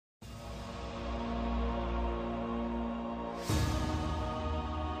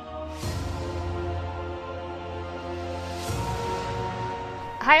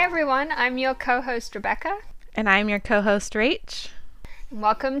Hi everyone, I'm your co-host Rebecca. And I'm your co-host Rach.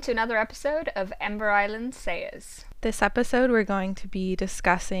 Welcome to another episode of Ember Island Sayers. This episode we're going to be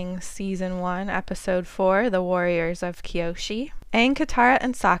discussing Season 1, Episode 4, The Warriors of Kyoshi. Aang, Katara,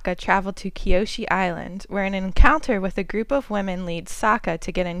 and Sokka travel to Kyoshi Island, where an encounter with a group of women leads Sokka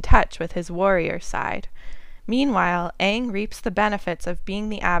to get in touch with his warrior side. Meanwhile, Aang reaps the benefits of being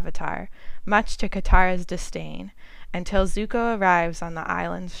the Avatar, much to Katara's disdain, until Zuko arrives on the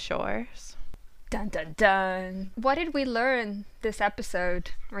island's shores. Dun dun dun. What did we learn this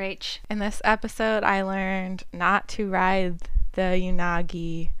episode, Rach? In this episode, I learned not to ride the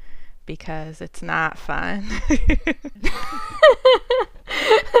Unagi because it's not fun.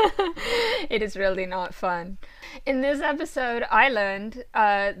 It is really not fun. In this episode, I learned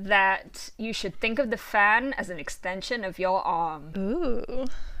that you should think of the fan as an extension of your arm. Ooh,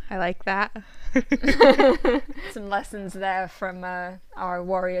 I like that. Some lessons there from our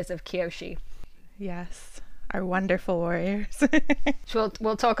warriors of Kyoshi. Yes, our wonderful warriors.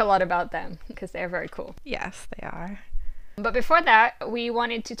 We'll talk a lot about them because they're very cool. Yes, they are. But before that, we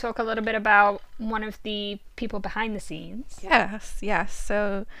wanted to talk a little bit about one of the people behind the scenes. Yes.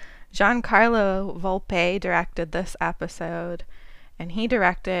 So Giancarlo Volpe directed this episode, and he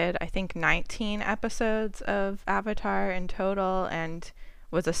directed, I think, 19 episodes of Avatar in total and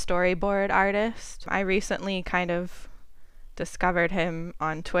was a storyboard artist. I recently kind of discovered him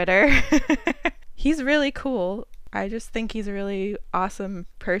on Twitter. He's really cool. I just think he's a really awesome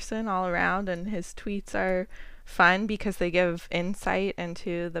person all around, and his tweets are fun because they give insight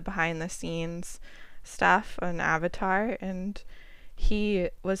into the behind the scenes stuff on Avatar, and he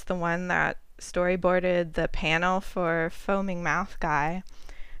was the one that storyboarded the panel for Foaming Mouth Guy,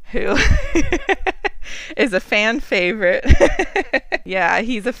 who is a fan favorite. Yeah,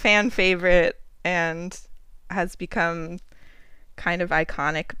 he's a fan favorite and has become kind of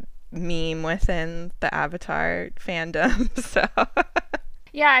iconic meme within the Avatar fandom. So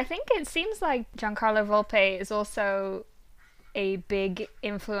yeah, I think it seems like Giancarlo Volpe is also a big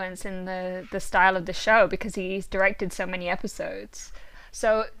influence in the style of the show because he's directed so many episodes.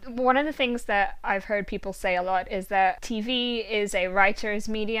 So one of the things that I've heard people say a lot is that TV is a writer's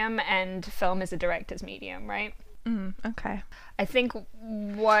medium and film is a director's medium, right? Okay. I think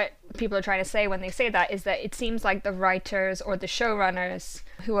what people are trying to say when they say that is that it seems like the writers or the showrunners,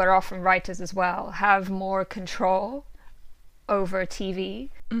 who are often writers as well, have more control over TV.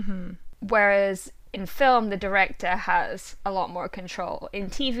 Whereas in film, the director has a lot more control.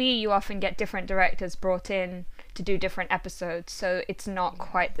 In TV, you often get different directors brought in to do different episodes, so it's not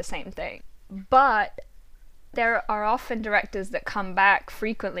quite the same thing. But there are often directors that come back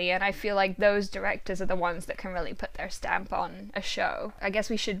frequently, and I feel like those directors are the ones that can really put their stamp on a show. I guess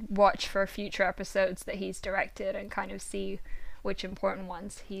we should watch for future episodes that he's directed and kind of see which important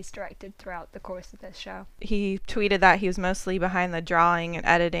ones he's directed throughout the course of this show. He tweeted that he was mostly behind the drawing and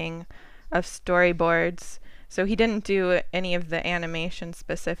editing of storyboards, so he didn't do any of the animation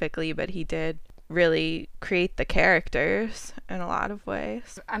specifically, but he did really create the characters in a lot of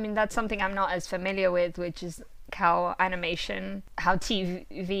ways. I mean, that's something I'm not as familiar with, which is how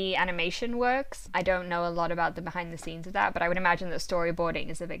TV animation works. I don't know a lot about the behind the scenes of that, but I would imagine that storyboarding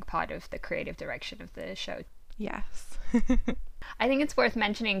is a big part of the creative direction of the show. Yes. I think it's worth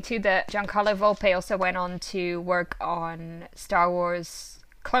mentioning too that Giancarlo Volpe also went on to work on Star Wars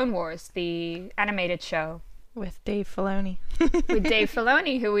Clone Wars, the animated show. With Dave Filoni. With Dave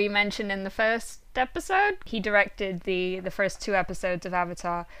Filoni, who we mentioned in the first episode. He directed the first 2 episodes of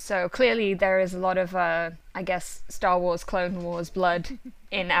Avatar. So clearly there is a lot of, I guess, Star Wars Clone Wars blood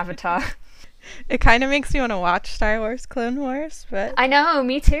in Avatar. It kind of makes me want to watch Star Wars Clone Wars, but I know,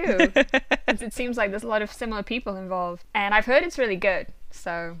 me too. It seems like there's a lot of similar people involved. And I've heard it's really good,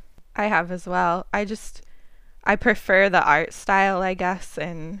 so... I have as well. I prefer the art style, I guess,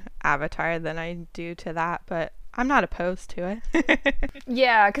 in Avatar than I do to that, but I'm not opposed to it.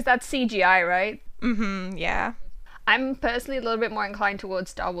 Yeah, because that's CGI, right? Yeah. I'm personally a little bit more inclined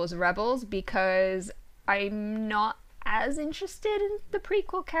towards Star Wars Rebels because I'm not as interested in the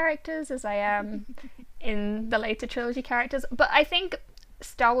prequel characters as I am in the later trilogy characters. But I think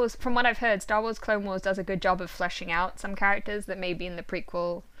Star Wars, from what I've heard, Star Wars Clone Wars does a good job of fleshing out some characters that maybe in the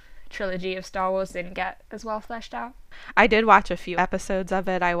prequel trilogy of Star Wars didn't get as well fleshed out. I did watch a few episodes of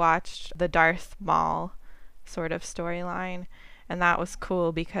it. I watched the Darth Maul sort of storyline, and that was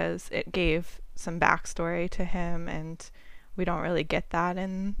cool because it gave some backstory to him, and we don't really get that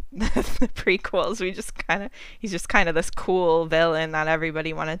in the prequels. He's just kind of this cool villain that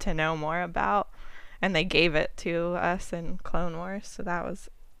everybody wanted to know more about, and they gave it to us in Clone Wars, so that was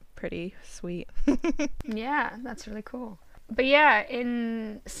pretty sweet. Yeah, that's really cool. But yeah,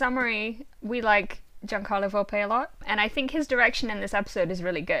 in summary, we like Giancarlo Volpe a lot, and I think his direction in this episode is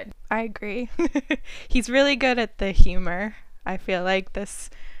really good. I agree. He's really good at the humor. I feel like this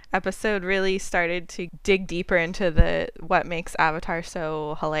episode really started to dig deeper into the what makes Avatar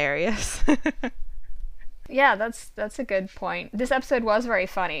so hilarious. Yeah, that's a good point. This episode was very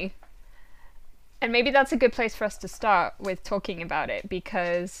funny. And maybe that's a good place for us to start with talking about it,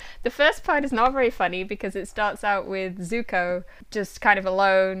 because the first part is not very funny because it starts out with Zuko just kind of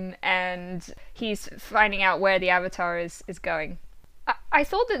alone and he's finding out where the Avatar is going. I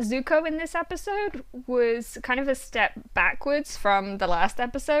thought that Zuko in this episode was kind of a step backwards from the last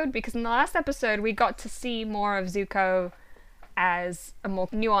episode, because in the last episode we got to see more of Zuko as a more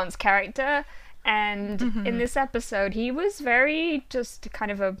nuanced character, and in this episode he was very just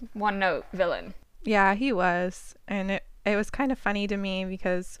kind of a one-note villain. Yeah, he was. And it was kind of funny to me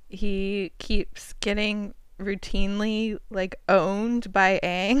because he keeps getting routinely like owned by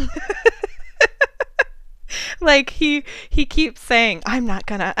Aang. Like he keeps saying, I'm not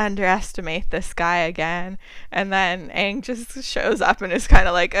gonna underestimate this guy again, and then Aang just shows up and is kind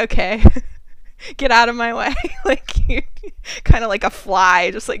of like, okay, get out of my way. Like kind of like a fly,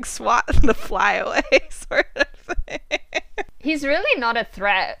 just like swat the fly away sort of thing. He's really not a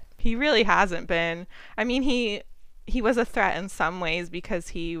threat. He really hasn't been. I mean, he was a threat in some ways because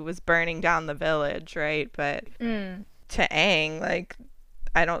he was burning down the village, right? But to Aang, like,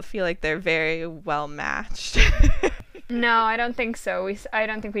 I don't feel like they're very well matched. No, I don't think so. I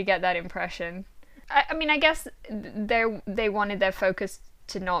don't think we get that impression. I mean, I guess they wanted their focus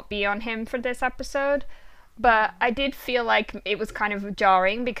to not be on him for this episode, but I did feel like it was kind of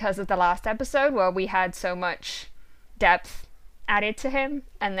jarring because of the last episode where we had so much depth added to him,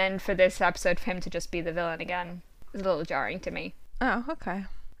 and then for this episode for him to just be the villain again is a little jarring to me. Oh, okay.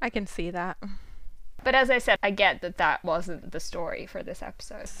 I can see that. But as I said, I get that wasn't the story for this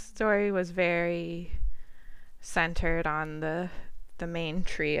episode. The story was very centered on the main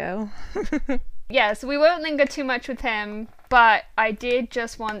trio. Yeah, so we won't linger too much with him, but I did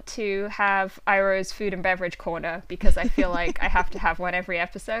just want to have Iroh's food and beverage corner, because I feel like I have to have one every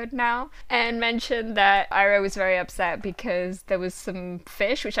episode now, and mention that Iroh was very upset because there was some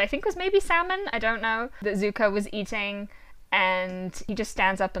fish, which I think was maybe salmon, I don't know, that Zuko was eating, and he just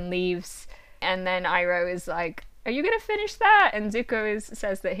stands up and leaves, and then Iroh is like, are you gonna finish that? And Zuko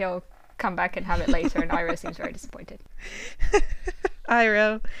says that he'll come back and have it later, and Iroh seems very disappointed.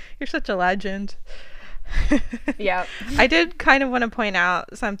 Iroh, you're such a legend. Yeah. I did kind of want to point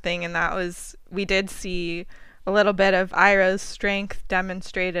out something, and that was we did see a little bit of Iroh's strength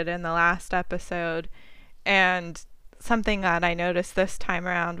demonstrated in the last episode, and something that I noticed this time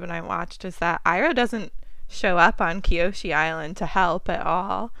around when I watched is that Iroh doesn't show up on Kyoshi Island to help at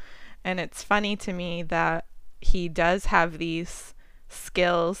all, and it's funny to me that he does have these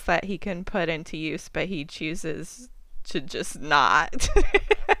skills that he can put into use, but he chooses to just not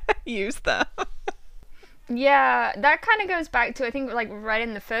use them. Yeah, that kind of goes back to, I think, like right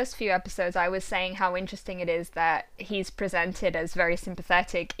in the first few episodes, I was saying how interesting it is that he's presented as very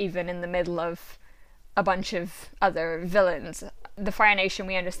sympathetic, even in the middle of a bunch of other villains. The Fire Nation,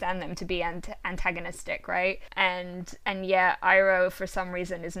 we understand them to be antagonistic, right? And yeah, Iroh, for some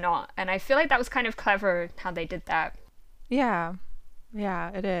reason, is not. And I feel like that was kind of clever how they did that. Yeah,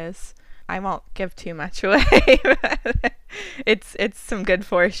 it is. I won't give too much away, but it's some good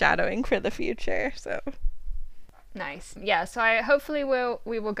foreshadowing for the future, so... Nice. Yeah, so hopefully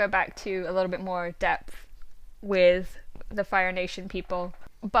we will go back to a little bit more depth with the Fire Nation people.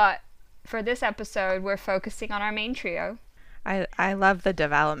 But for this episode, we're focusing on our main trio. I love the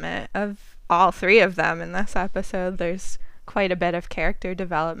development of all three of them in this episode. There's quite a bit of character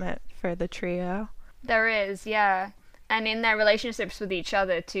development for the trio. There is, yeah. And in their relationships with each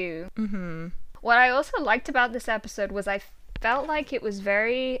other, too. Mm-hmm. What I also liked about this episode was I felt like it was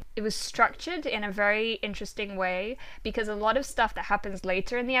structured in a very interesting way, because a lot of stuff that happens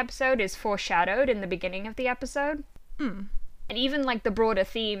later in the episode is foreshadowed in the beginning of the episode. And even like the broader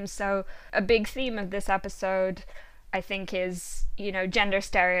themes. So a big theme of this episode, I think, is, gender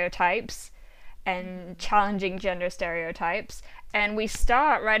stereotypes and challenging gender stereotypes. And we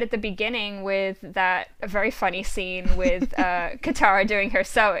start right at the beginning with that very funny scene with Katara doing her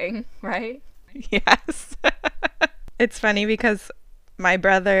sewing, right? Yes. It's funny because my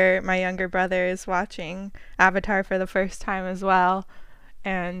younger brother is watching Avatar for the first time as well,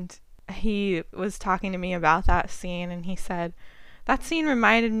 and he was talking to me about that scene, and he said, that scene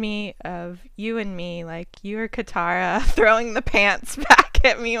reminded me of you and me, like you or Katara throwing the pants back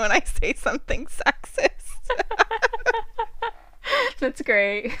at me when I say something sexist. That's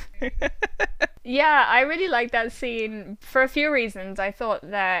great. Yeah, I really like that scene for a few reasons. I thought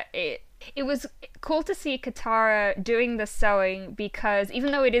that it was cool to see Katara doing the sewing because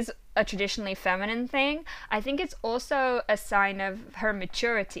even though it is a traditionally feminine thing, I think it's also a sign of her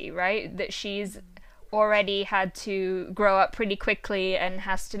maturity, right? That she's already had to grow up pretty quickly and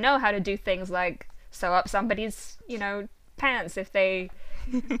has to know how to do things like sew up somebody's, pants if they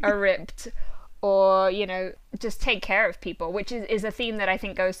are ripped, or just take care of people, which is a theme that I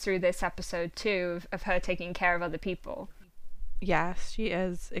think goes through this episode too, of her taking care of other people. Yes, she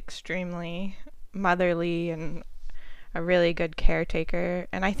is extremely motherly and a really good caretaker,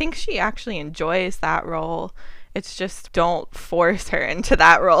 and I think she actually enjoys that role. It's just don't force her into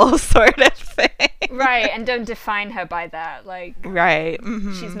that role sort of thing. Right, and don't define her by that. Like, right.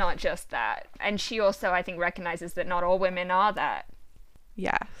 She's not just that. And she also, I think, recognizes that not all women are that.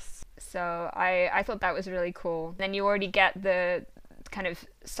 Yes. So I thought that was really cool. Then you already get the kind of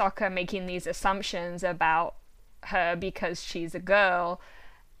Sokka making these assumptions about her because she's a girl,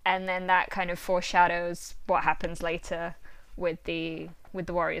 and then that kind of foreshadows what happens later with the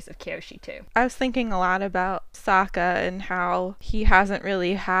Warriors of Kyoshi too. I was thinking a lot about Sokka and how he hasn't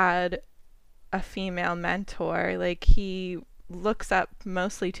really had a female mentor. Like, he looks up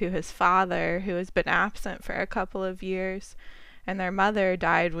mostly to his father, who has been absent for a couple of years, and their mother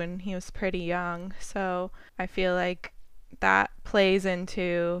died when he was pretty young. So I feel like that plays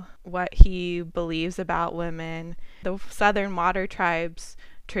into what he believes about women. The Southern Water Tribes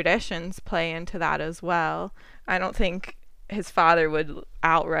traditions play into that as well. I don't think his father would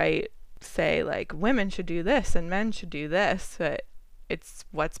outright say, like, women should do this and men should do this, but it's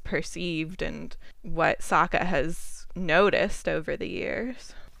what's perceived and what Sokka has noticed over the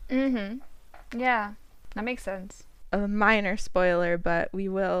years. Yeah, that makes sense. A minor spoiler, but we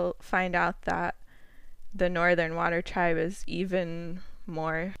will find out that the Northern Water Tribe is even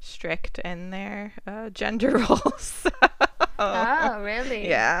more strict in their gender roles. Oh, really?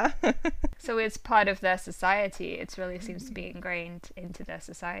 Yeah. So it's part of their society. It really seems to be ingrained into their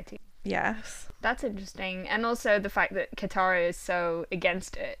society. Yes. That's interesting. And also the fact that Katara is so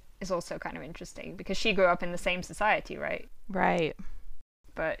against it is also kind of interesting because she grew up in the same society, right? Right.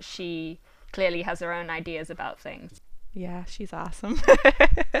 But she clearly has her own ideas about things. Yeah, she's awesome.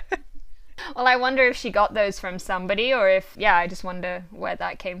 Well, I wonder if she got those from somebody or if, I just wonder where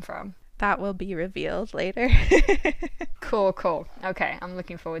that came from. That will be revealed later. Cool. Okay, I'm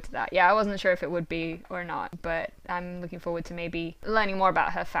looking forward to that. Yeah, I wasn't sure if it would be or not, but I'm looking forward to maybe learning more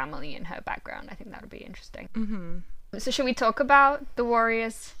about her family and her background. I think that would be interesting. So should we talk about the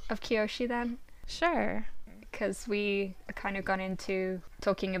Warriors of Kyoshi then? Sure. Because we kind of gone into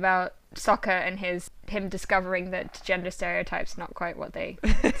talking about Sokka and him discovering that gender stereotypes are not quite what they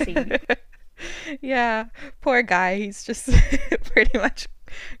seem. Yeah, poor guy. He's just pretty much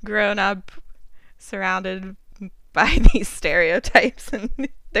grown up surrounded by these stereotypes, and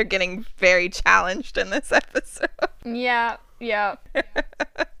they're getting very challenged in this episode. Yeah. Yeah,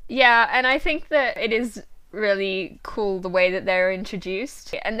 and I think that it is really cool the way that they're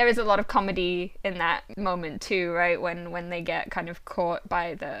introduced, and there is a lot of comedy in that moment too, right, when they get kind of caught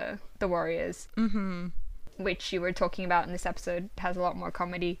by the warriors, which you were talking about in this episode has a lot more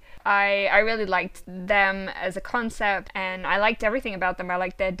comedy. I really liked them as a concept, and I liked everything about them. I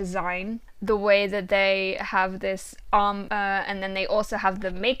liked their design, the way that they have this arm, and then they also have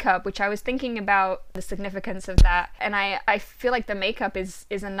the makeup, which I was thinking about the significance of that, and I feel like the makeup is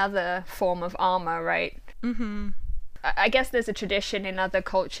another form of armor, right? I guess there's a tradition in other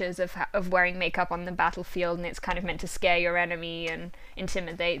cultures of wearing makeup on the battlefield, and it's kind of meant to scare your enemy and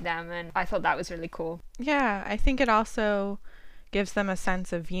intimidate them, and I thought that was really cool. Yeah, I think it also gives them a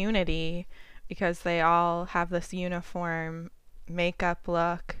sense of unity because they all have this uniform makeup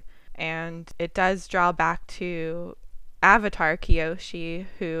look, and it does draw back to Avatar Kyoshi,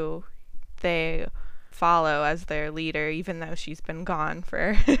 who they follow as their leader, even though she's been gone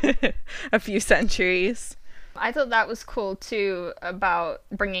for a few centuries. I thought that was cool too, about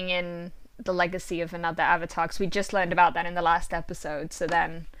bringing in the legacy of another Avatar, because we just learned about that in the last episode, so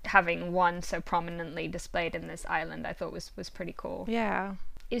then having one so prominently displayed in this island I thought was pretty cool. Yeah.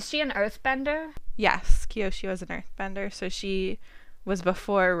 Is she an earthbender? Yes, Kyoshi was an earthbender, so she was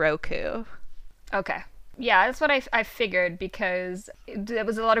before Roku. Okay. Yeah, that's what I figured, because there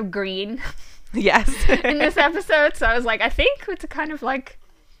was a lot of green yes in this episode, so I was like, I think it's a kind of like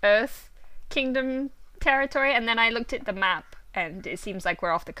Earth Kingdom territory, and then I looked at the map and it seems like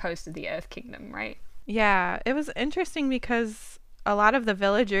we're off the coast of the Earth Kingdom, right? Yeah, it was interesting because a lot of the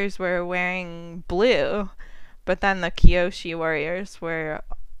villagers were wearing blue, but then the Kyoshi warriors were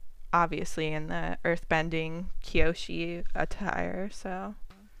obviously in the earthbending Kyoshi attire, so...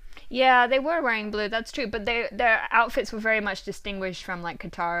 Yeah, they were wearing blue, that's true, but their outfits were very much distinguished from like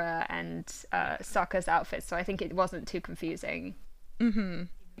Katara and Sokka's outfits, so I think it wasn't too confusing. Mm-hmm.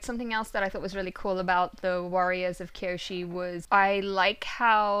 Something else that I thought was really cool about the Warriors of Kyoshi was I like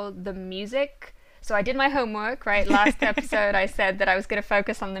how the music. So I did my homework, right? Last episode I said that I was going to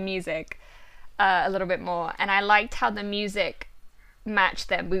focus on the music a little bit more, and I liked how the music matched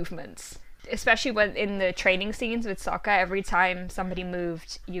their movements. Especially when in the training scenes with Sokka, every time somebody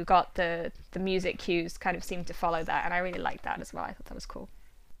moved, you got the music cues kind of seemed to follow that, and I really liked that as well. I thought that was cool.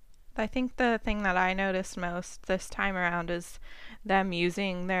 I think the thing that I noticed most this time around is them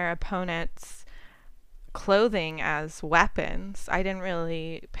using their opponent's clothing as weapons. I didn't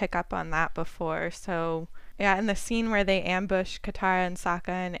really pick up on that before. So, yeah, in the scene where they ambush Katara and Sokka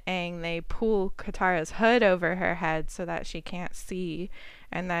and Aang, they pull Katara's hood over her head so that she can't see.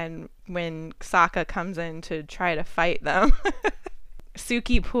 And then when Sokka comes in to try to fight them,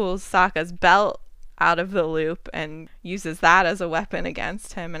 Suki pulls Sokka's belt out of the loop and uses that as a weapon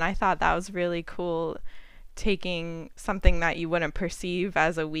against him. And I thought that was really cool, taking something that you wouldn't perceive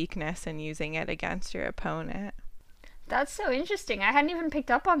as a weakness and using it against your opponent. That's so interesting. I hadn't even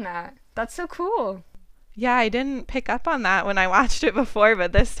picked up on that. That's so cool. Yeah, I didn't pick up on that when I watched it before,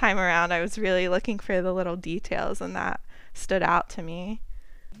 but this time around I was really looking for the little details, and that stood out to me.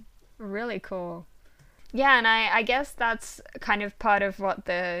 Really cool. Yeah, and I guess that's kind of part of what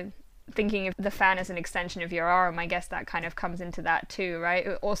the thinking of the fan as an extension of your arm, I guess that kind of comes into that too, right?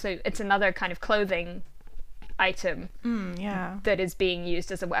 Also, it's another kind of clothing item that is being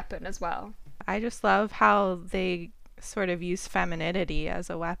used as a weapon as well. I just love how they sort of use femininity as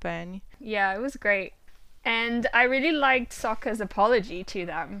a weapon. Yeah, it was great. And I really liked Sokka's apology to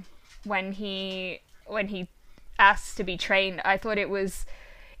them when he asked to be trained. I thought it was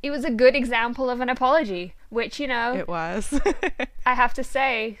a good example of an apology, which, you know, it was. I have to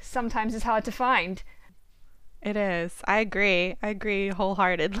say, sometimes it's hard to find. It is. I agree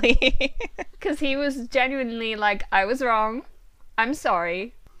wholeheartedly. Because he was genuinely like, I was wrong. I'm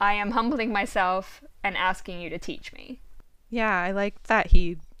sorry. I am humbling myself and asking you to teach me. Yeah, I like that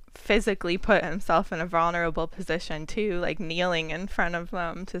he physically put himself in a vulnerable position too, like kneeling in front of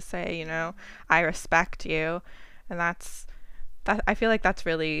them to say, you know, I respect you. And that I feel like that's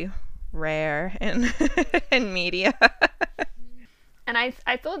really rare in in media. And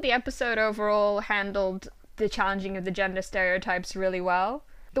I thought the episode overall handled the challenging of the gender stereotypes really well.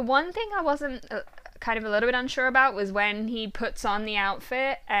 The one thing I wasn't kind of a little bit unsure about was when he puts on the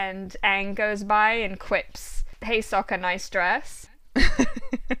outfit and Aang goes by and quips, "Hey Sokka, nice dress."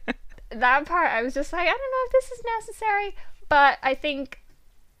 That part I was just like, I don't know if this is necessary, but I think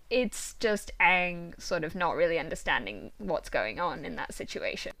it's just Aang sort of not really understanding what's going on in that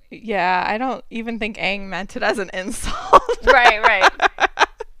situation. Yeah, I don't even think Aang meant it as an insult. Right.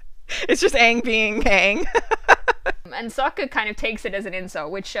 It's just Aang being Aang. And Sokka kind of takes it as an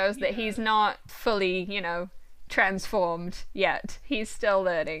insult, which shows that he's not fully, you know, transformed yet. He's still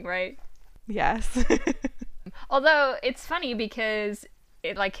learning, right? Yes. Although it's funny because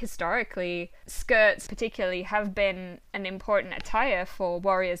historically, skirts particularly have been an important attire for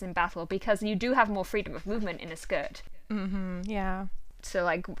warriors in battle because you do have more freedom of movement in a skirt. Yeah. So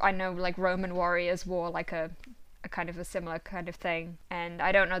like I know like Roman warriors wore like a kind of a similar kind of thing, and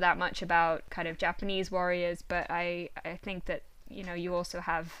I don't know that much about kind of Japanese warriors, but I think that, you know, you also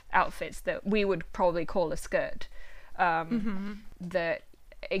have outfits that we would probably call a skirt that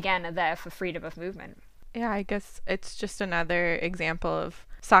again are there for freedom of movement. Yeah, I guess it's just another example of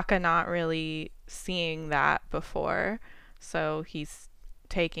Sokka not really seeing that before, so he's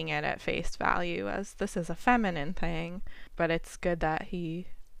taking it at face value as this is a feminine thing. But it's good that he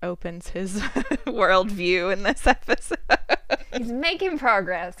opens his worldview in this episode. He's making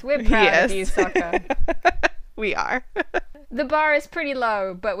progress. We're proud of you, Sokka. We are. The bar is pretty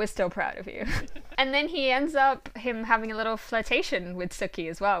low, but we're still proud of you. And then he ends up him having a little flirtation with Suki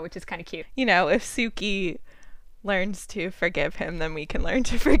as well, which is kind of cute. You know, if Suki learns to forgive him, then we can learn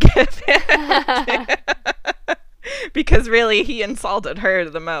to forgive him. Because really, he insulted her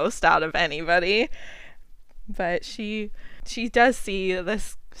the most out of anybody. But she does see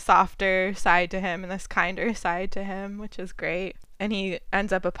this softer side to him and this kinder side to him, which is great. And he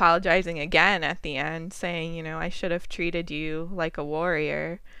ends up apologizing again at the end, saying, you know, I should have treated you like a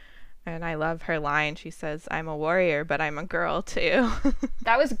warrior. And I love her line. She says, I'm a warrior, but I'm a girl too.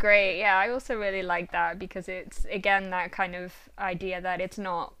 That was great. Yeah, I also really like that because it's, again, that kind of idea that it's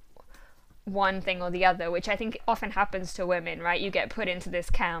not one thing or the other, which I think often happens to women, right? You get put into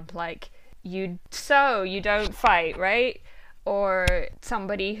this camp, like, you don't fight, right? Or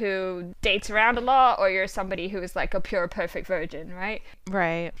somebody who dates around a lot, or you're somebody who is like a pure perfect virgin, right?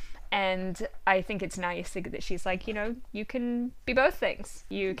 Right. And I think it's nice that she's like, you can be both things.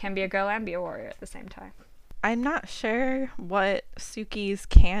 You can be a girl and be a warrior at the same time. I'm not sure what Suki's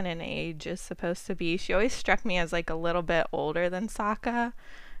canon age is supposed to be. She always struck me as like a little bit older than Sokka,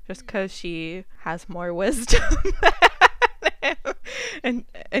 just because she has more wisdom than him.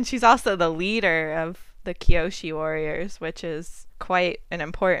 And she's also the leader of the Kyoshi warriors, which is quite an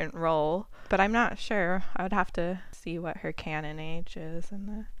important role. But I'm not sure. I would have to see what her canon age is in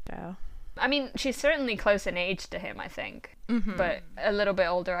the show. I mean, she's certainly close in age to him, I think. Mm-hmm. But a little bit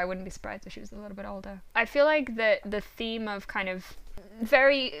older. I wouldn't be surprised if she was a little bit older. I feel like the theme of kind of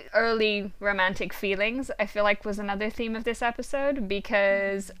very early romantic feelings, I feel like was another theme of this episode,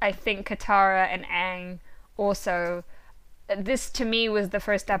 because I think Katara and Aang also... This, to me, was the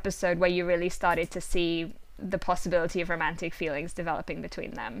first episode where you really started to see the possibility of romantic feelings developing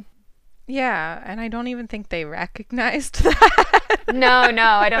between them. Yeah, and I don't even think they recognized that. No,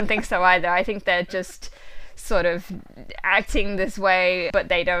 I don't think so either. I think they're just sort of acting this way, but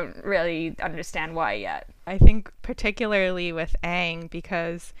they don't really understand why yet. I think particularly with Aang,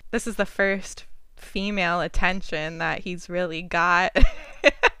 because this is the first female attention that he's really got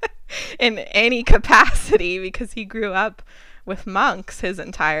in any capacity, because he grew up with monks his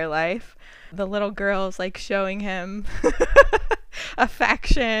entire life. The little girl's like showing him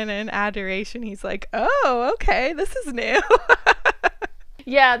affection and adoration. He's like, oh, okay, this is new.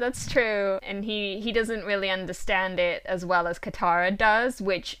 Yeah, that's true. And he doesn't really understand it as well as Katara does,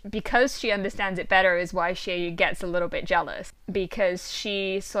 which, because she understands it better, is why she gets a little bit jealous. Because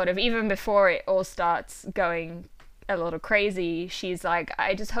she sort of, even before it all starts going a little crazy, she's like,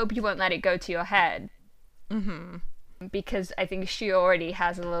 I just hope you won't let it go to your head. Mm-hmm. Because I think she already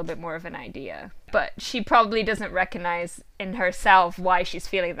has a little bit more of an idea. But she probably doesn't recognize in herself why she's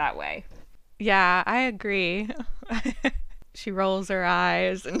feeling that way. Yeah, I agree. She rolls her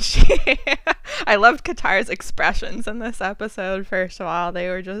eyes, and I loved Katara's expressions in this episode, first of all. They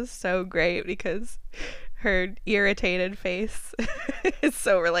were just so great, because her irritated face is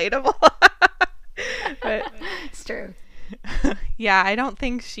so relatable. But, it's true. Yeah, I don't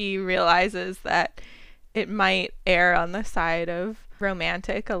think she realizes that it might err on the side of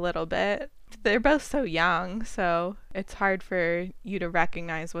romantic a little bit. They're both so young, so it's hard for you to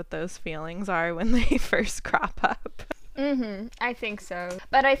recognize what those feelings are when they first crop up. Mm-hmm. I think so.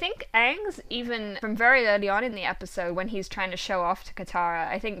 But I think Aang's, even from very early on in the episode, when he's trying to show off to Katara,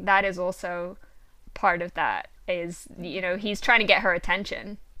 I think that is also part of that, is, he's trying to get her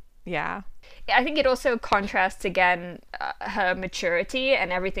attention. Yeah. I think it also contrasts, again, her maturity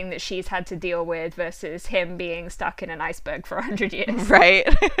and everything that she's had to deal with versus him being stuck in an iceberg for 100 years. Right.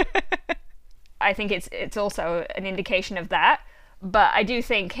 I think it's also an indication of that. But I do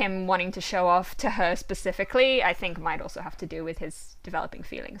think him wanting to show off to her specifically, I think might also have to do with his developing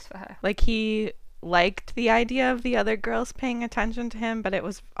feelings for her. Like, he liked the idea of the other girls paying attention to him, but it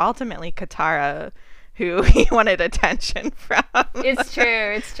was ultimately Katara who he wanted attention from. It's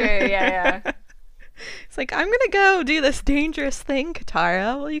true, yeah. It's like, I'm gonna go do this dangerous thing,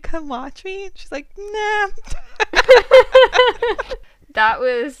 Katara. Will you come watch me? And she's like, nah. That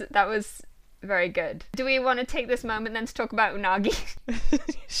was very good. Do we want to take this moment then to talk about Unagi?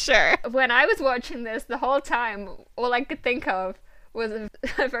 Sure. When I was watching this, the whole time, all I could think of was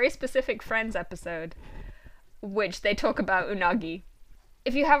a very specific Friends episode, which they talk about Unagi.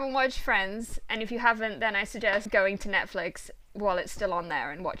 If you haven't watched Friends, and if you haven't, then I suggest going to Netflix while it's still on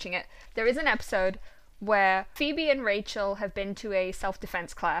there and watching it. There is an episode where Phoebe and Rachel have been to a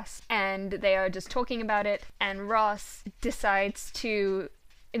self-defense class, and they are just talking about it, and Ross decides to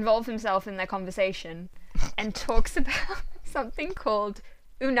involve himself in their conversation and talks about something called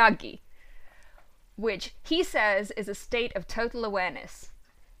unagi, which he says is a state of total awareness.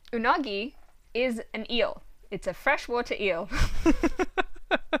 Unagi is an eel. It's a freshwater eel.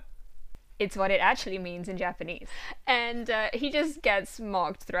 It's what it actually means in Japanese. And he just gets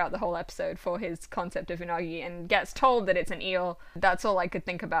mocked throughout the whole episode for his concept of unagi and gets told that it's an eel. That's all I could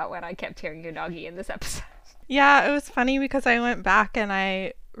think about when I kept hearing unagi in this episode. Yeah, it was funny because I went back and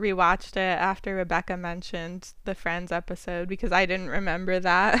I rewatched it after Rebecca mentioned the Friends episode, because I didn't remember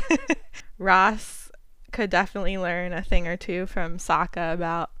that. Ross could definitely learn a thing or two from Sokka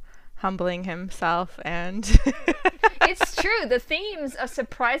about humbling himself, and it's true, the themes are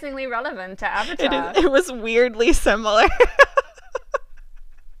surprisingly relevant to Avatar. It was weirdly similar.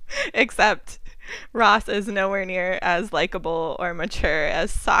 Except Ross is nowhere near as likable or mature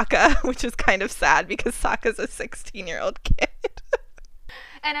as Sokka, which is kind of sad because Sokka's a 16-year-old kid.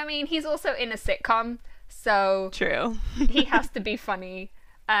 And I mean, he's also in a sitcom, so true. He has to be funny.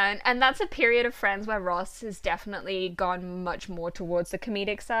 And that's a period of Friends where Ross has definitely gone much more towards the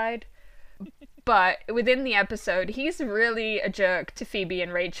comedic side. But within the episode, he's really a jerk to Phoebe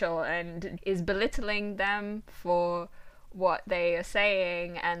and Rachel and is belittling them for what they are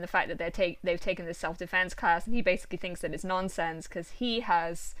saying and the fact that they've taken this self-defense class, and he basically thinks that it's nonsense because he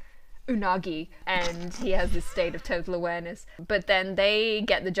has unagi and he has this state of total awareness. But then they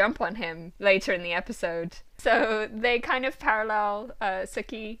get the jump on him later in the episode. So they kind of parallel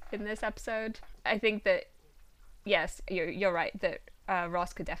Sookie in this episode. I think that, yes, you're right, that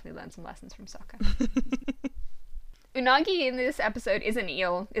Ross could definitely learn some lessons from Sokka. Unagi in this episode isn't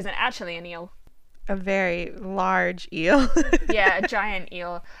actually an eel. A very large eel. Yeah, a giant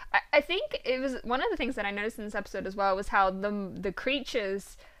eel. I think it was one of the things that I noticed in this episode as well was how the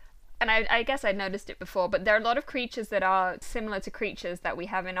creatures, and I guess I'd noticed it before, but there are a lot of creatures that are similar to creatures that we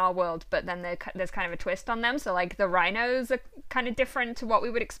have in our world, but then there's kind of a twist on them. So like the rhinos are kind of different to what we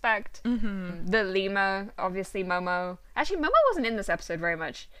would expect. Mm-hmm. The lemur, obviously Momo. Actually, Momo wasn't in this episode very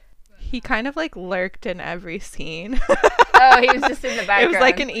much. He kind of like lurked in every scene. Oh, he was just in the background. It was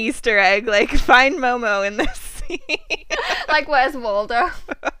like an Easter egg, like find Momo in this scene. Like, where's Waldo?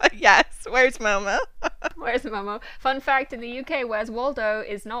 Yes, where's Momo? Where's Momo? Fun fact, in the UK, Where's Waldo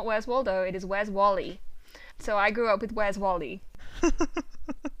is not Where's Waldo, it is Where's Wally. So I grew up with Where's Wally.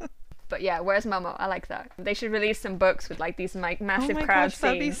 But yeah, Where's Momo? I like that. They should release some books with like these like massive crowd scenes.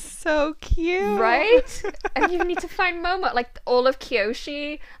 That'd be so cute. Right? And you need to find Momo, like all of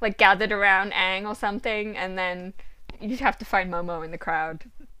Kyoshi, like gathered around Aang or something, and then you'd have to find Momo in the crowd.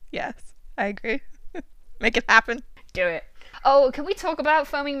 Yes, I agree. Make it happen. Do it. Oh, can we talk about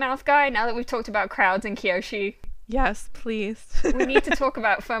Foaming Mouth Guy now that we've talked about crowds and Kyoshi? Yes, please. We need to talk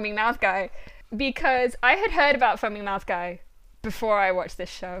about Foaming Mouth Guy, because I had heard about Foaming Mouth Guy before I watched this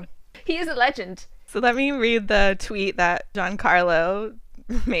show. He is a legend. So let me read the tweet that Giancarlo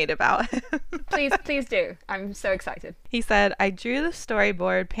made about him. Please do. I'm so excited. He said, I drew the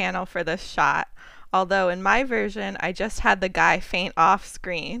storyboard panel for this shot, although in my version, I just had the guy faint off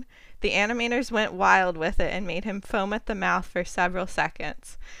screen. The animators went wild with it and made him foam at the mouth for several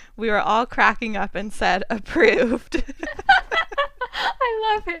seconds. We were all cracking up and said, approved.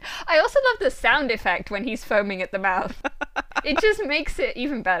 I love it. I also love the sound effect when he's foaming at the mouth. It just makes it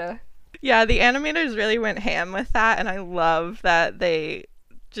even better. Yeah, the animators really went ham with that, and I love that they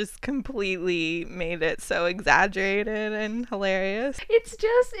just completely made it so exaggerated and hilarious. It's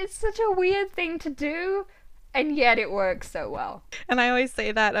such a weird thing to do, and yet it works so well. And I always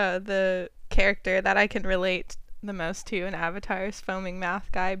say that the character that I can relate the most to in Avatar is Foaming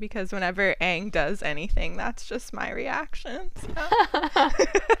Mouth Guy, because whenever Aang does anything, that's just my reaction. So.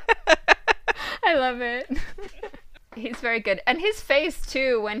 I love it. He's very good. And his face,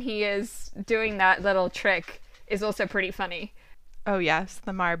 too, when he is doing that little trick is also pretty funny. Oh, yes,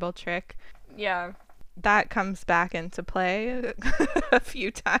 the marble trick. Yeah. That comes back into play a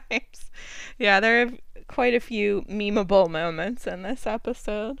few times. Yeah, there are quite a few memeable moments in this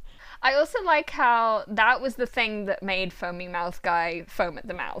episode. I also like how that was the thing that made Foaming Mouth Guy foam at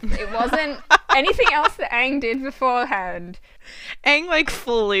the mouth. It wasn't anything else that Aang did beforehand. Aang, like,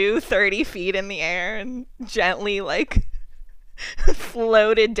 flew 30 feet in the air and gently, like,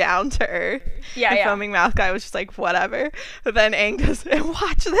 floated down to earth. Yeah, and Foaming Mouth Guy was just like, whatever. But then Aang does,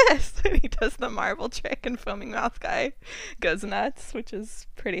 watch this! And he does the marble trick, and Foaming Mouth Guy goes nuts, which is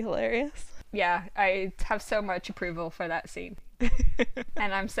pretty hilarious. Yeah, I have so much approval for that scene.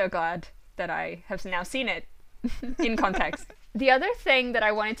 And I'm so glad that I have now seen it in context. The other thing that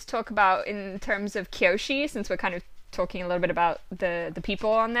I wanted to talk about in terms of Kyoshi, since we're kind of talking a little bit about the people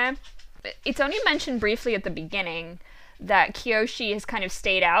on there, it's only mentioned briefly at the beginning that Kyoshi has kind of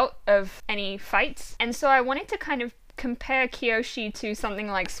stayed out of any fights. And so I wanted to kind of compare Kyoshi to something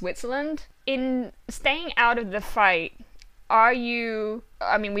like Switzerland. In staying out of the fight, are you,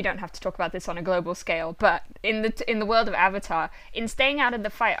 I mean, we don't have to talk about this on a global scale, but in the world of Avatar, in staying out of the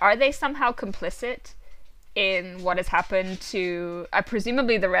fight, are they somehow complicit in what has happened to,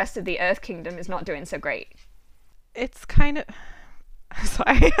 presumably the rest of the Earth Kingdom is not doing so great? It's kind of,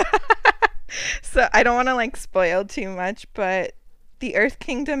 sorry. So I don't want to like spoil too much, but the Earth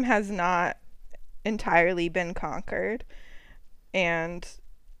Kingdom has not entirely been conquered, and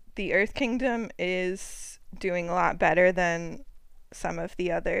the Earth Kingdom is doing a lot better than some of the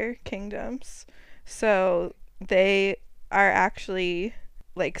other kingdoms. So they are actually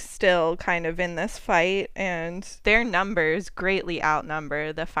like still kind of in this fight, and their numbers greatly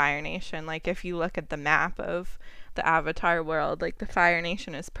outnumber the Fire Nation. Like if you look at the map of the Avatar world, like the Fire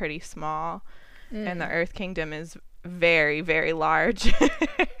Nation is pretty small and the Earth Kingdom is very, very large.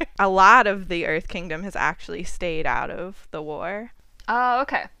 A lot of the Earth Kingdom has actually stayed out of the war. Oh,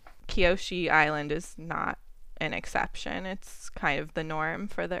 okay. Kyoshi Island is not an exception. It's kind of the norm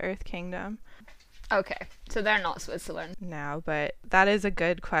for the Earth Kingdom. Okay, so they're not Switzerland. No, but that is a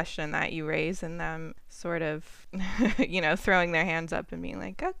good question that you raise in them sort of, throwing their hands up and being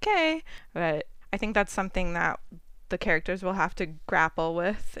like, okay. But I think that's something that the characters will have to grapple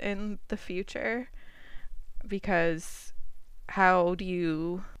with in the future, because how do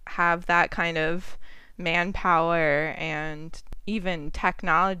you have that kind of manpower and even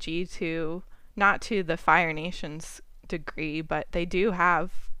technology to, not to the Fire Nation's degree, but they do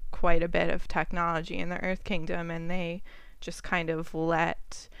have quite a bit of technology in the Earth Kingdom, and they just kind of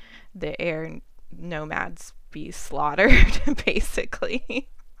let the air nomads be slaughtered, basically.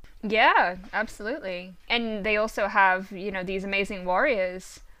 Yeah, absolutely. And they also have, these amazing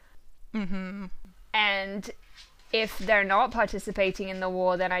warriors. Mm-hmm. And if they're not participating in the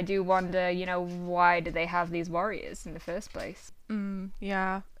war, then I do wonder, why do they have these warriors in the first place?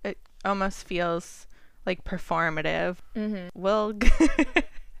 Yeah, it almost feels like performative. Mm-hmm. We'll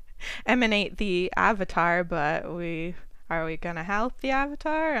emanate the avatar, but are we gonna help the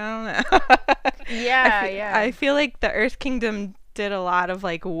avatar? I don't know. Yeah. I feel like the Earth Kingdom did a lot of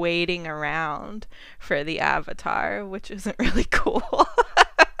like waiting around for the avatar, which isn't really cool.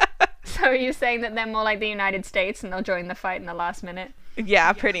 So are you saying that they're more like the United States and they'll join the fight in the last minute?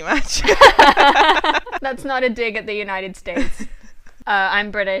 Yeah, pretty much. That's not a dig at the United States. I'm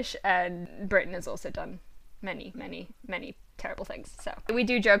British, and Britain has also done many, many, many terrible things. So we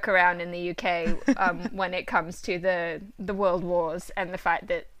do joke around in the UK when it comes to the world wars and the fact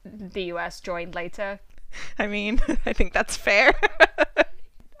that the US joined later. I mean, I think that's fair.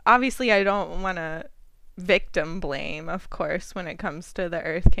 Obviously, I don't want to victim blame, of course, when it comes to the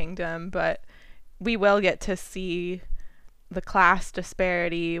Earth Kingdom, but we will get to see the class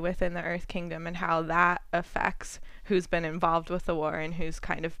disparity within the Earth Kingdom and how that affects who's been involved with the war and who's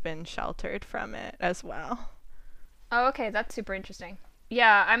kind of been sheltered from it as well. Oh, okay, that's super interesting.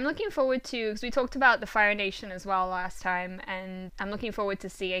 Yeah, I'm looking forward to, because we talked about the Fire Nation as well last time, and I'm looking forward to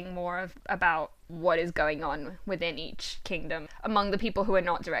seeing more about what is going on within each kingdom among the people who are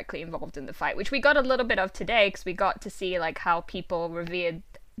not directly involved in the fight, which we got a little bit of today, because we got to see like how people revered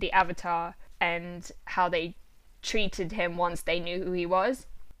the Avatar and how they treated him once they knew who he was.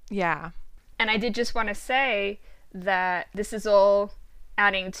 Yeah. And I did just want to say that this is all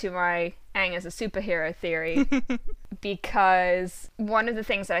adding to my Aang as a superhero theory, because one of the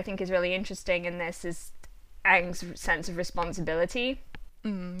things that I think is really interesting in this is Aang's sense of responsibility.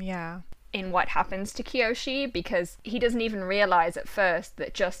 Yeah. In what happens to Kyoshi, because he doesn't even realize at first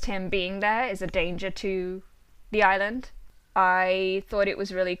that just him being there is a danger to the island. I thought it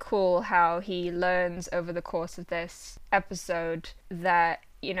was really cool how he learns over the course of this episode that,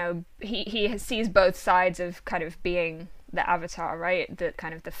 he sees both sides of kind of being the Avatar, right? The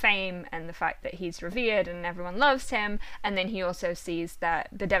kind of the fame and the fact that he's revered and everyone loves him, and then he also sees that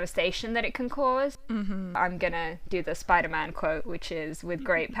the devastation that it can cause. Mm-hmm. I'm gonna do the Spider-Man quote, which is, with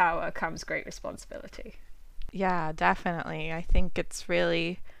great power comes great responsibility. Yeah, definitely. I think it's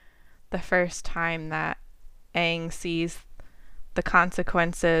really the first time that Aang sees the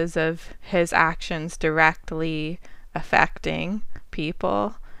consequences of his actions directly affecting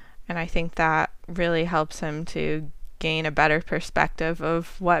people, and I think that really helps him to gain a better perspective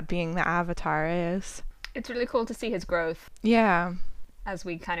of what being the Avatar is. It's really cool to see his growth. Yeah. As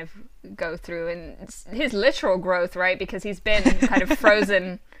we kind of go through, and his literal growth, right? Because he's been kind of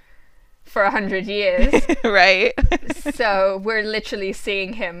frozen for 100 years. Right. So we're literally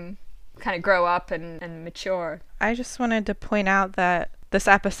seeing him kind of grow up and mature. I just wanted to point out that this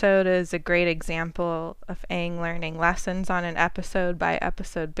episode is a great example of Aang learning lessons on an episode by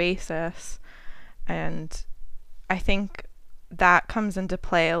episode basis, and I think that comes into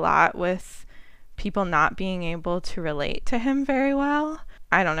play a lot with people not being able to relate to him very well.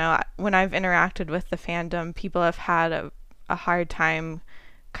 I don't know, when I've interacted with the fandom, people have had a hard time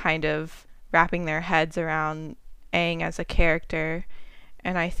kind of wrapping their heads around Aang as a character,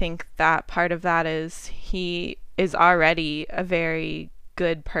 and I think that part of that is he is already a very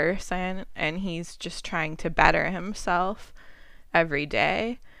good person and he's just trying to better himself every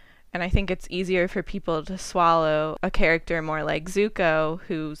day. And I think it's easier for people to swallow a character more like Zuko,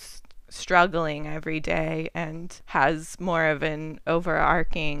 who's struggling every day and has more of an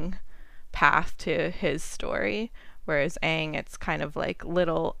overarching path to his story. Whereas Aang, it's kind of like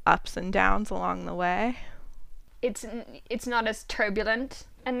little ups and downs along the way. It's not as turbulent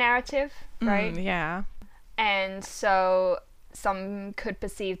a narrative, right? Yeah. And so some could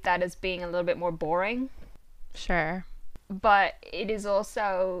perceive that as being a little bit more boring. Sure. But it is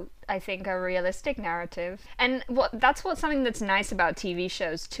also I think, a realistic narrative. And that's something that's nice about TV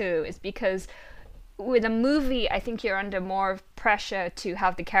shows too, is because with a movie, I think you're under more pressure to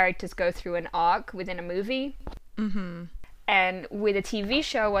have the characters go through an arc within a movie. Mm-hmm. And with a TV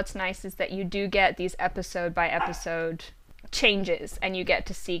show, what's nice is that you do get these episode by episode changes, and you get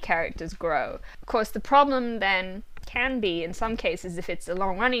to see characters grow. Of course, the problem then can be, in some cases, if it's a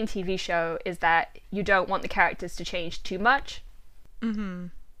long-running TV show, is that you don't want the characters to change too much. Mm-hmm.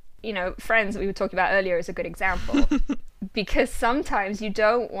 You know, Friends, we were talking about earlier, is a good example. Because sometimes you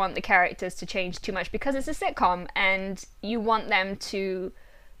don't want the characters to change too much because it's a sitcom and you want them to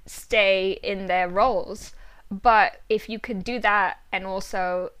stay in their roles. But if you could do that and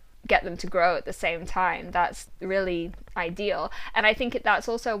also get them to grow at the same time, that's really ideal. And I think that's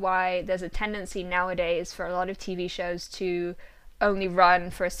also why there's a tendency nowadays for a lot of TV shows to only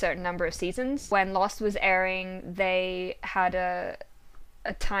run for a certain number of seasons. When Lost was airing, they had a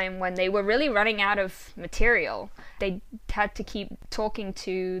time when they were really running out of material. They had to keep talking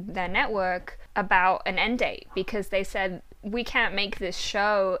to their network about an end date because they said, we can't make this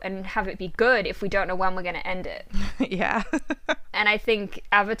show and have it be good if we don't know when we're going to end it. Yeah. And I think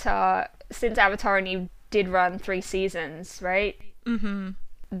since Avatar only did run 3 seasons, right? Mm-hmm.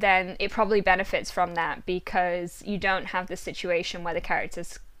 Then it probably benefits from that because you don't have the situation where the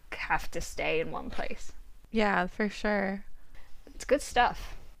characters have to stay in one place. Yeah, for sure. It's good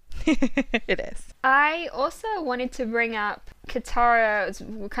stuff. It is. I also wanted to bring up Katara.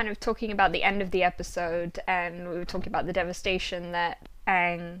 We're kind of talking about the end of the episode, and we were talking about the devastation that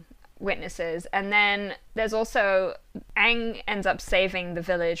Aang witnesses. And then there's also Aang ends up saving the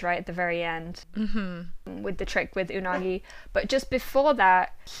village right at the very end, Mm-hmm. with the trick with Unagi. But just before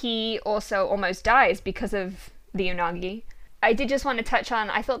that, he also almost dies because of the Unagi. I did just want to touch on,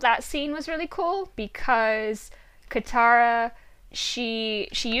 I thought that scene was really cool because Katara, she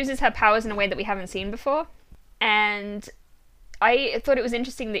uses her powers in a way that we haven't seen before. And I thought it was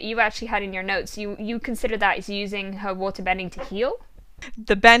interesting that you actually had in your notes, you consider that as using her water bending to heal.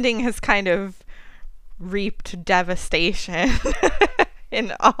 The bending has kind of reaped devastation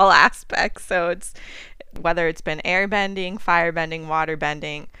in all aspects. So it's whether it's been air bending, fire bending, water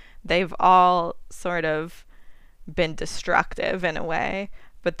bending, they've all sort of been destructive in a way.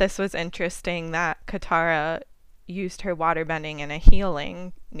 But this was interesting that Katara used her water bending in a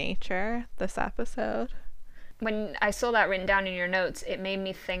healing nature this episode. When I saw that written down in your notes, it made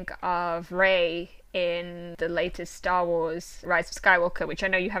me think of Rey in the latest Star Wars Rise of Skywalker, which I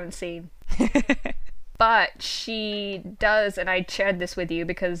know you haven't seen. But she does, and I shared this with you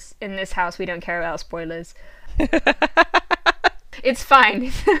because in this house we don't care about spoilers. It's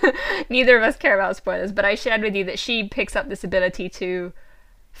fine. Neither of us care about spoilers, but I shared with you that she picks up this ability to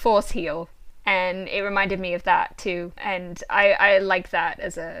force heal. And it reminded me of that too, and I like that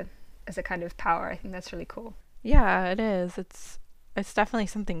as a kind of power. I think that's really cool. Yeah, it is. It's definitely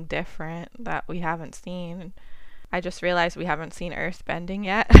something different that we haven't seen. I just realized we haven't seen earth bending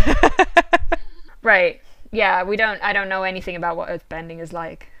yet. Right. Yeah, I don't know anything about what earth bending is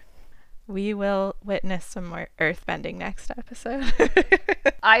like. We will witness some more earth bending next episode.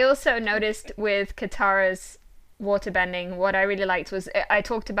 I also noticed with Katara's water bending, what I really liked was, I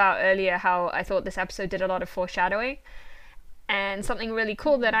talked about earlier how I thought this episode did a lot of foreshadowing, and something really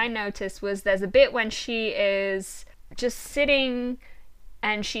cool that I noticed was there's a bit when she is just sitting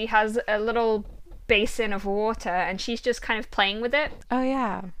and she has a little basin of water and she's just kind of playing with it. Oh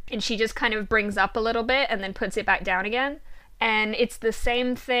yeah. And she just kind of brings up a little bit and then puts it back down again. And it's the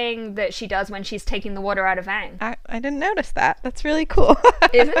same thing that she does when she's taking the water out of Aang. I didn't notice that. That's really cool.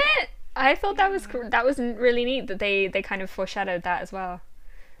 Isn't it? I thought that was really neat that they kind of foreshadowed that as well.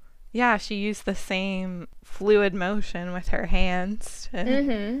 Yeah, she used the same fluid motion with her hands.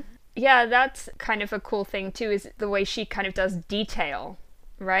 Mm-hmm. Yeah, that's kind of a cool thing too, is the way she kind of does detail,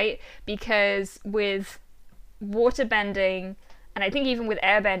 right? Because with water bending, and I think even with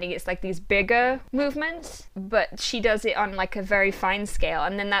air bending, it's like these bigger movements, but she does it on like a very fine scale,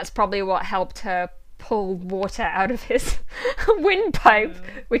 and then that's probably what helped her pull water out of his windpipe,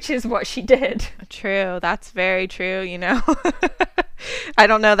 which is what she did. True, that's very true, you know. I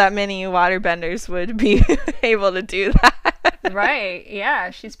don't know that many waterbenders would be able to do that. Right,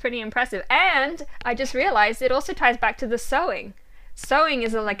 yeah, she's pretty impressive. And I just realized it also ties back to the sewing. Sewing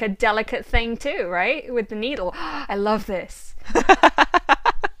is like a delicate thing too, right? With the needle. I love this.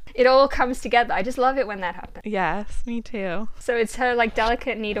 It all comes together. I just love it when that happens. Yes, me too. So it's her like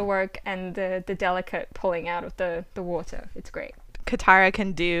delicate needlework and the delicate pulling out of the water. It's great. Katara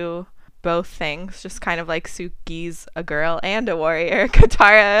can do both things, just kind of like Suki's a girl and a warrior.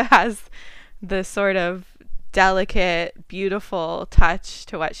 Katara has the sort of delicate, beautiful touch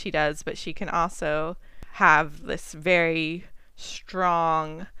to what she does, but she can also have this very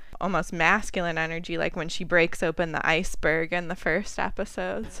strong, almost masculine energy, like when she breaks open the iceberg in the first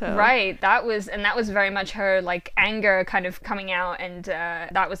episode. So right, that was very much her like anger kind of coming out, and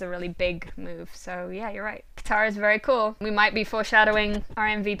that was a really big move. So yeah, you're right. Katara is very cool. We might be foreshadowing our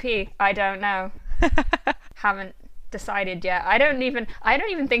MVP. I don't know. Haven't decided yet. I don't even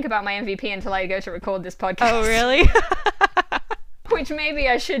think about my MVP until I go to record this podcast. Oh really? Which maybe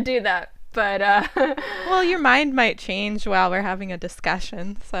I should do that. But well, your mind might change while we're having a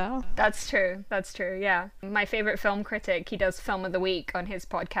discussion, so that's true, yeah. My favorite film critic, he does film of the week on his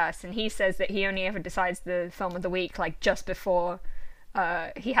podcast, and he says that he only ever decides the film of the week like just before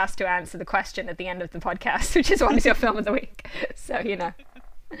he has to answer the question at the end of the podcast, which is what is your film of the week. So you know,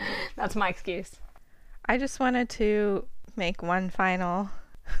 that's my excuse. I just wanted to make one final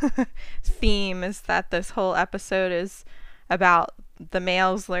theme, is that this whole episode is about the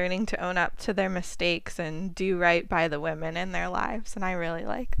males learning to own up to their mistakes and do right by the women in their lives, and I really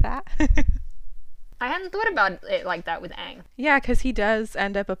like that. I hadn't thought about it like that with Aang. Yeah, because he does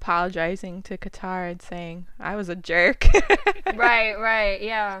end up apologizing to Katara and saying, I was a jerk. Right,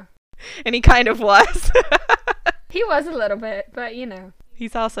 yeah. And he kind of was. He was a little bit, but you know.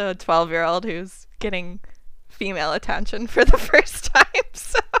 He's also a 12-year-old who's getting female attention for the first time,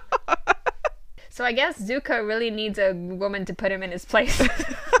 so... So I guess Zuko really needs a woman to put him in his place.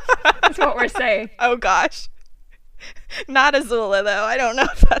 That's what we're saying. Oh gosh. Not Azula though. I don't know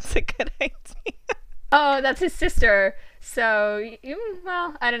if that's a good idea. Oh, that's his sister. So,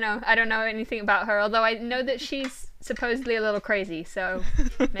 well, I don't know. I don't know anything about her, although I know that she's supposedly a little crazy, so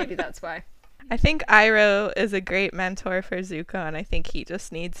maybe that's why. I think Iroh is a great mentor for Zuko, and I think he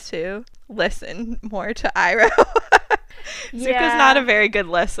just needs to listen more to Iroh. Zuko's not a very good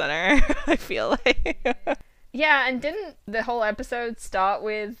listener, I feel like. Yeah, and didn't the whole episode start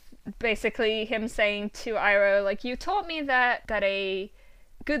with basically him saying to Iroh, like, you taught me that a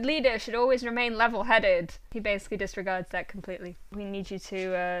good leader should always remain level-headed. He basically disregards that completely. We need you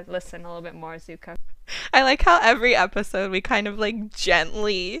to listen a little bit more, Zuko. I like how every episode we kind of like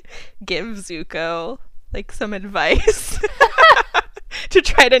gently give Zuko like some advice to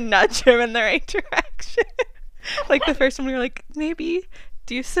try to nudge him in the right direction. Like the first one we were like, maybe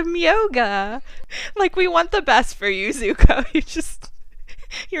do some yoga. Like, we want the best for you, Zuko.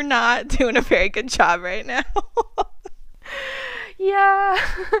 You're not doing a very good job right now. Yeah,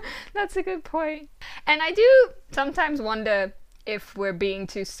 that's a good point. And I do sometimes wonder if we're being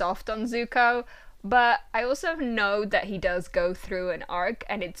too soft on Zuko, but I also know that he does go through an arc,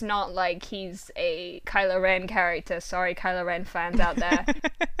 and it's not like he's a Kylo Ren character. Sorry, Kylo Ren fans out there.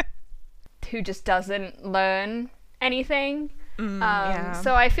 Who just doesn't learn anything. Yeah.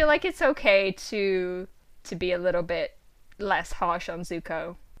 So I feel like it's okay to be a little bit less harsh on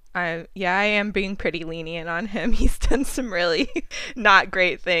Zuko. I am being pretty lenient on him. He's done some really not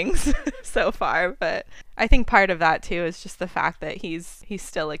great things so far, but I think part of that too is just the fact that he's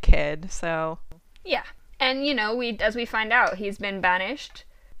still a kid. So yeah, and you know, as we find out, he's been banished.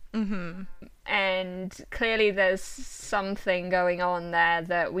 Mm-hmm. And clearly there's something going on there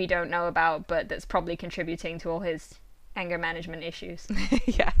that we don't know about, but that's probably contributing to all his anger management issues.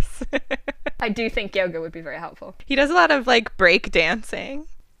 Yes. I do think yoga would be very helpful. He does a lot of like break dancing.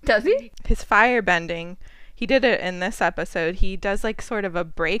 Does he? His fire bending, he did it in this episode. He does like sort of a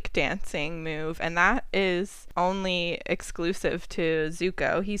break dancing move, and that is only exclusive to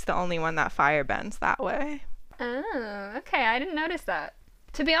Zuko. He's the only one that fire bends that way. Oh, okay. I didn't notice that.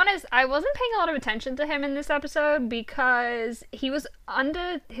 To be honest, I wasn't paying a lot of attention to him in this episode because he was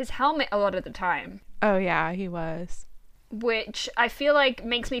under his helmet a lot of the time. Oh yeah, he was. Which I feel like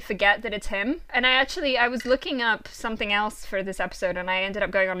makes me forget that it's him. And I was looking up something else for this episode, and I ended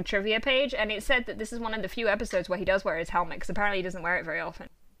up going on a trivia page, and it said that this is one of the few episodes where he does wear his helmet, because apparently he doesn't wear it very often.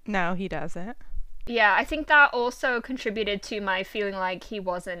 No, he doesn't. Yeah, I think that also contributed to my feeling like he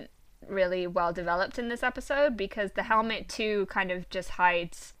wasn't really well developed in this episode, because the helmet too kind of just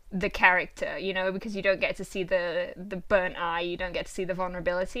hides the character, you know, because you don't get to see the burnt eye, you don't get to see the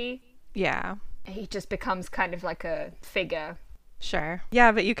vulnerability. Yeah. He just becomes kind of like a figure. Sure.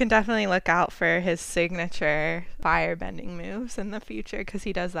 Yeah, but you can definitely look out for his signature firebending moves in the future, because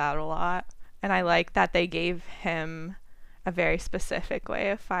he does that a lot. And I like that they gave him a very specific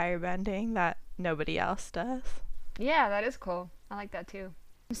way of firebending that nobody else does. Yeah, that is cool. I like that too.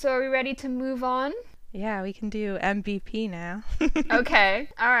 So are we ready to move on? Yeah, we can do MVP now. Okay,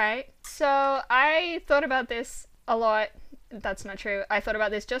 alright. So I thought about this a lot. That's not true. I thought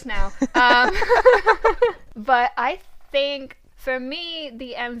about this just now. But I think, for me,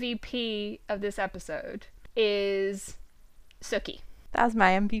 the MVP of this episode is Suki. That was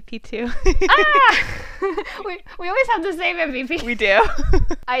my MVP too. Ah! we always have the same MVP. We do.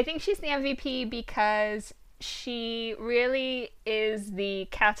 I think she's the MVP because she really is the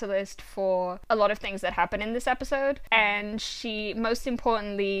catalyst for a lot of things that happen in this episode, and she most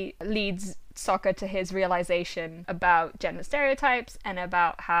importantly leads Sokka to his realization about gender stereotypes and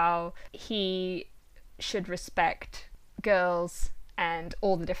about how he should respect girls and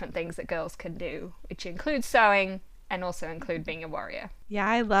all the different things that girls can do, which includes sewing and also include being a warrior. Yeah,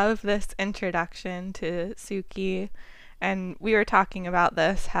 I love this introduction to Suki, and we were talking about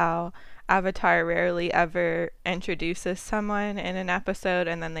this, how Avatar rarely ever introduces someone in an episode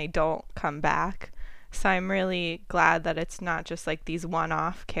and then they don't come back. So I'm really glad that it's not just like these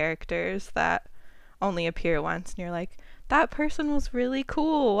one-off characters that only appear once and you're like, that person was really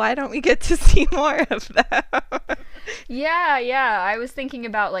cool. Why don't we get to see more of them? Yeah. I was thinking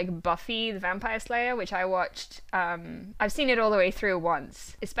about like Buffy the Vampire Slayer, which I watched. I've seen it all the way through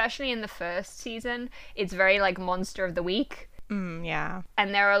once, especially in the first season. It's very like Monster of the Week. Yeah.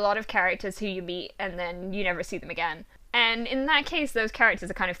 And there are a lot of characters who you meet and then you never see them again. And in that case, those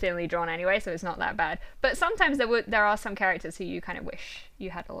characters are kind of thinly drawn anyway, so it's not that bad. But sometimes there are some characters who you kind of wish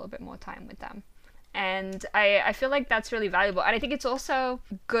you had a little bit more time with them. And I feel like that's really valuable. And I think it's also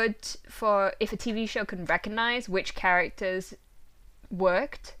good for if a TV show can recognize which characters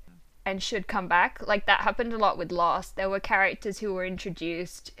worked and should come back. Like that happened a lot with Lost. There were characters who were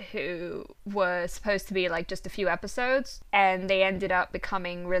introduced who were supposed to be like just a few episodes, and they ended up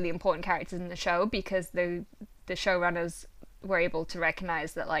becoming really important characters in the show because the showrunners were able to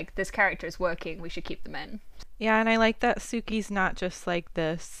recognize that like this character is working, we should keep them in. Yeah, and I like that Suki's not just like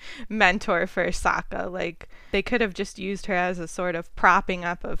this mentor for Sokka. Like they could have just used her as a sort of propping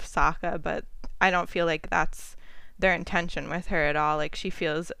up of Sokka, but I don't feel like that's their intention with her at all. Like she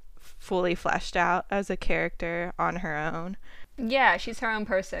feels fully fleshed out as a character on her own. Yeah, she's her own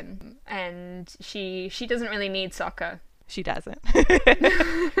person, and she doesn't really need Sokka. She doesn't.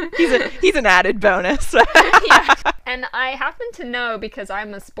 he's an added bonus. Yeah. And I happen to know, because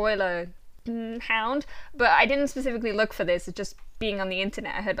I'm a spoiler hound, but I didn't specifically look for this, it's just being on the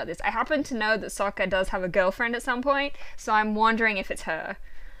internet I heard about this. I happen to know that Sokka does have a girlfriend at some point, so I'm wondering if it's her,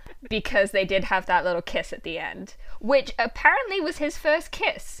 because they did have that little kiss at the end, which apparently was his first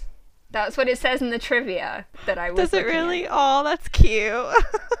kiss. That's what it says in the trivia that I was Does it looking really? at. Oh, that's cute.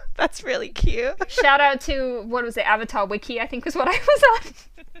 That's really cute. Shout out to, what was it, Avatar Wiki, I think was what I was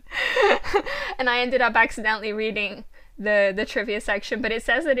on. And I ended up accidentally reading the trivia section, but it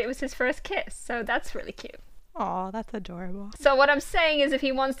says that it was his first kiss, so that's really cute. Oh, that's adorable. So what I'm saying is if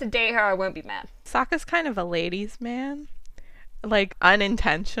he wants to date her, I won't be mad. Sokka's kind of a ladies' man. Like,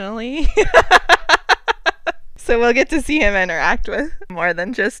 unintentionally. So we'll get to see him interact with more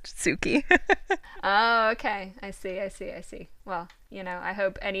than just Suki. Oh, okay. I see. Well, you know, I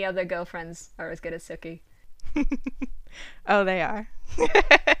hope any other girlfriends are as good as Suki. Oh, they are.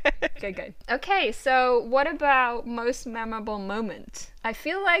 Good. Okay, so what about most memorable moment? I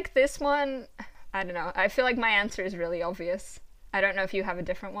feel like this one, I don't know. I feel like my answer is really obvious. I don't know if you have a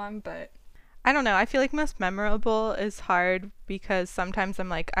different one, but... I don't know. I feel like most memorable is hard because sometimes I'm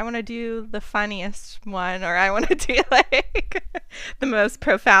like, I want to do the funniest one, or I want to do like the most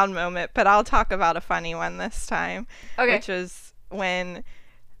profound moment, but I'll talk about a funny one this time. Okay. Which was when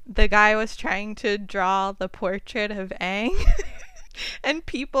the guy was trying to draw the portrait of Aang. And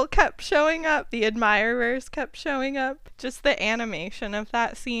people kept showing up. The admirers kept showing up. Just the animation of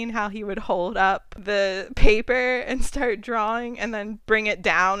that scene, how he would hold up the paper and start drawing and then bring it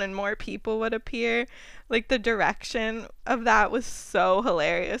down and more people would appear. Like the direction of that was so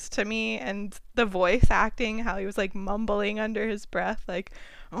hilarious to me. And the voice acting, how he was like mumbling under his breath, like,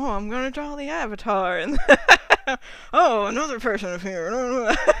 oh, I'm going to draw the avatar. And oh, another person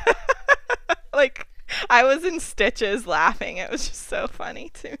appeared. Like, I was in stitches laughing. It was just so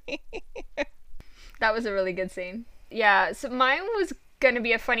funny to me. That was a really good scene. Yeah, so mine was going to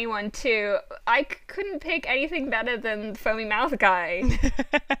be a funny one too. I couldn't pick anything better than Foamy Mouth Guy.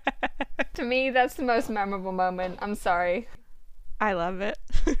 To me, that's the most memorable moment. I'm sorry. I love it.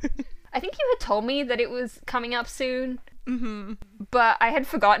 I think you had told me that it was coming up soon. Mm-hmm. But I had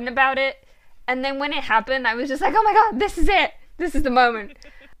forgotten about it. And then when it happened, I was just like, oh my god, this is it. This is the moment.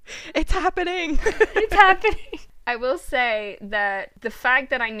 It's happening. It's happening. I will say that the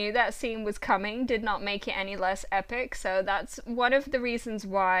fact that I knew that scene was coming did not make it any less epic, so that's one of the reasons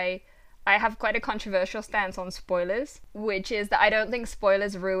why I have quite a controversial stance on spoilers, which is that I don't think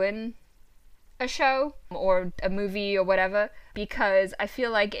spoilers ruin a show or a movie or whatever, because I feel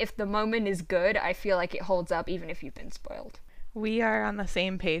like if the moment is good, I feel like it holds up even if you've been spoiled. We are on the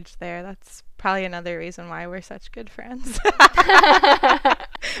same page there. That's probably another reason why we're such good friends.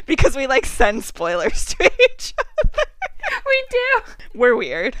 Because we like send spoilers to each other. We do. We're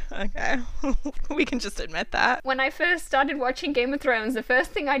weird. Okay. We can just admit that. When I first started watching Game of Thrones, the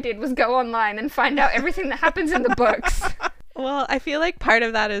first thing I did was go online and find out everything that happens in the books. Well, I feel like part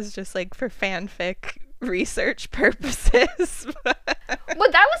of that is just like for fanfic research purposes.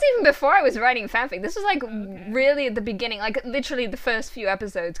 Well, that was even before I was writing fanfic. This was like really at the beginning, like literally the first few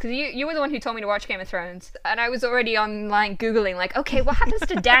episodes, because you were the one who told me to watch Game of Thrones, and I was already online googling like, okay, what happens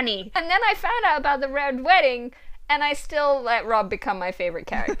to Dany? And then I found out about the Red Wedding, and I still let Robb become my favorite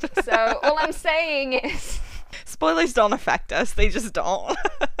character. So all I'm saying is, spoilers don't affect us. They just don't.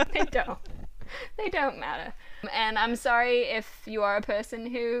 They don't matter. And I'm sorry if you are a person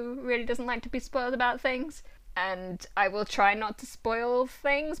who really doesn't like to be spoiled about things. And I will try not to spoil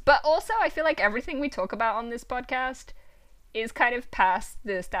things. But also, I feel like everything we talk about on this podcast is kind of past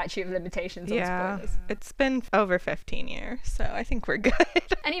the statute of limitations on spoilers. It's been over 15 years, so I think we're good.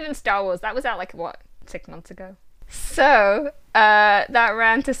 And even Star Wars, that was out like, what, 6 months ago? So, that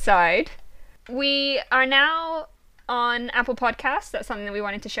rant aside, we are now on Apple Podcasts. That's something that we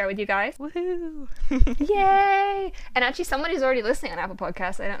wanted to share with you guys. Woohoo! Yay! And actually, somebody's already listening on Apple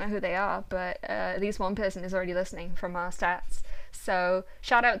Podcasts. I don't know who they are, but at least one person is already listening from our stats. So,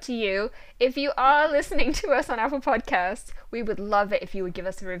 shout out to you. If you are listening to us on Apple Podcasts, we would love it if you would give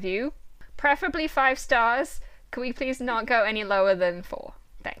us a review. Preferably 5 stars. Could we please not go any lower than 4?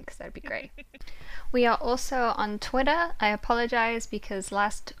 Thanks, that'd be great. We are also on Twitter. I apologize because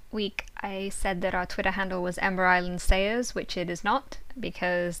last week I said that our Twitter handle was Ember Island Sayers, which it is not,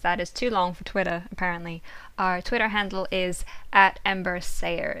 because that is too long for Twitter, apparently. Our Twitter handle is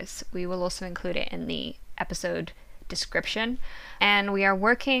 @EmberSayers. We will also include it in the episode description. And we are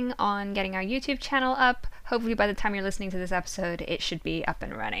working on getting our YouTube channel up. Hopefully by the time you're listening to this episode, it should be up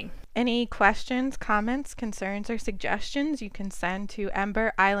and running. Any questions, comments, concerns, or suggestions you can send to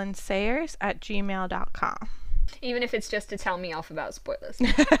emberislandsayers@gmail.com. Even if it's just to tell me off about spoilers.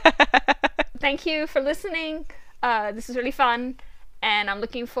 Thank you for listening. This is really fun. And I'm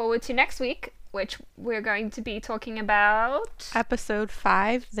looking forward to next week, which we're going to be talking about... Episode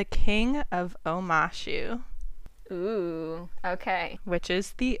 5, The King of Omashu. Ooh, okay. Which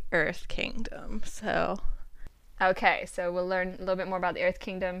is the Earth Kingdom, so... Okay, so we'll learn a little bit more about the Earth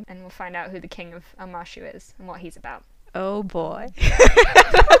Kingdom, and we'll find out who the King of Omashu is and what he's about. Oh boy.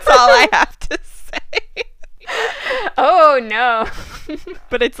 That's all I have to say. Oh no.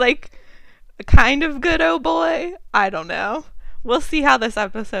 But it's like a kind of good oh boy. I don't know. We'll see how this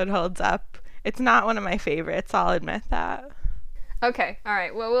episode holds up. It's not one of my favorites, I'll admit that. Okay,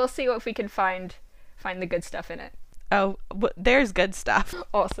 alright. Well, we'll see if we can find the good stuff in it. Oh, there's good stuff.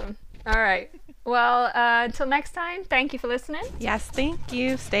 Awesome. Alright. Well, until next time, thank you for listening. Yes, thank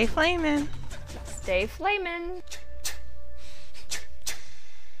you. Stay flamin'. Stay flamin'.